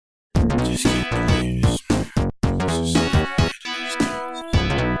Just can't believe this, man. This is so ridiculous, dude.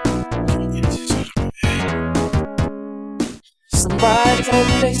 Can't get this out of my head. Somebody told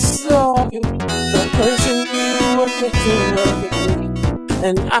me they saw you, the person you were thinking of,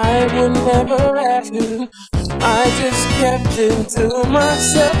 and I would never ask you. I just kept it to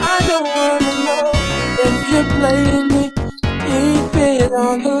myself. I don't wanna know if you're playing me. Keep it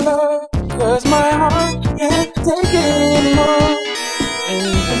on the low, 'cause my heart can't take it anymore. And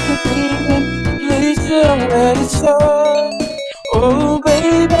if you're leaving, please don't let it show. Oh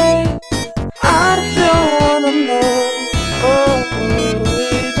baby, I don't wanna know. Oh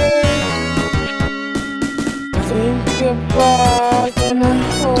baby, I think about when I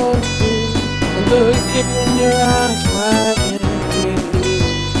hold you, and look in your eyes, my baby.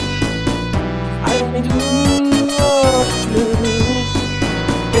 I don't need to know you.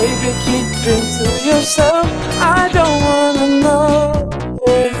 Baby, keep it to yourself. I don't wanna know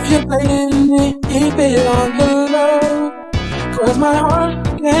if you're playing me. Keep it on the low, 'cause my heart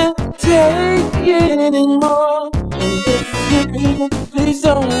can't take it anymore. And if you're leaving, please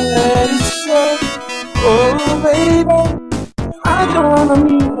don't let it show. Oh baby, I don't wanna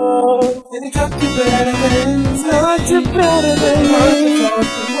know. Did it got you better than me? Got you better than me.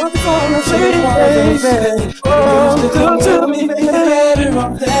 What's gonna say, baby? Oh, do to me, better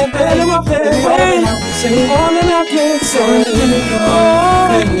off that, better off that way. All that I can say, oh,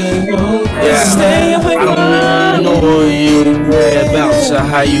 stay away from me. I know your whereabouts or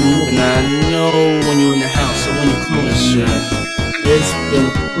how you moving. I know when you in the house or when you cruising. It's been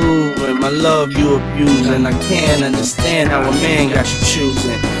proven, my love you abusing. I can't understand how a man got you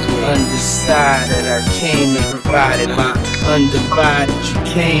choosing. Undecided, I came and provided my undivided. You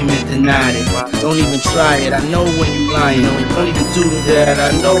came and denied it. Don't even try it. I know when you lying. Don't even do that.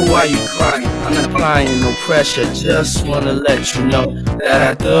 I know why you crying. I'm not applying no pressure. Just wanna let you know that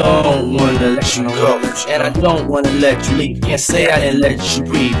I don't wanna let you go, and I don't wanna let you leave. Can't say I didn't let you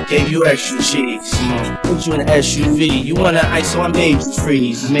breathe. Gave you extra cheese. Put you in an SUV. You wanna ice, so I made you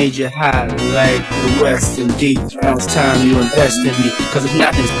freeze. Made you high like the West Indies. Now it's time you invest in me, 'cause if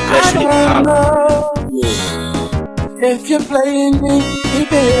nothing's I don't know if you're playing me.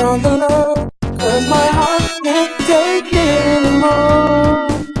 Keep it on the low, 'cause my heart can't take it anymore.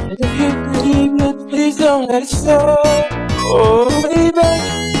 And if you believe it, please don't let it show. Oh baby,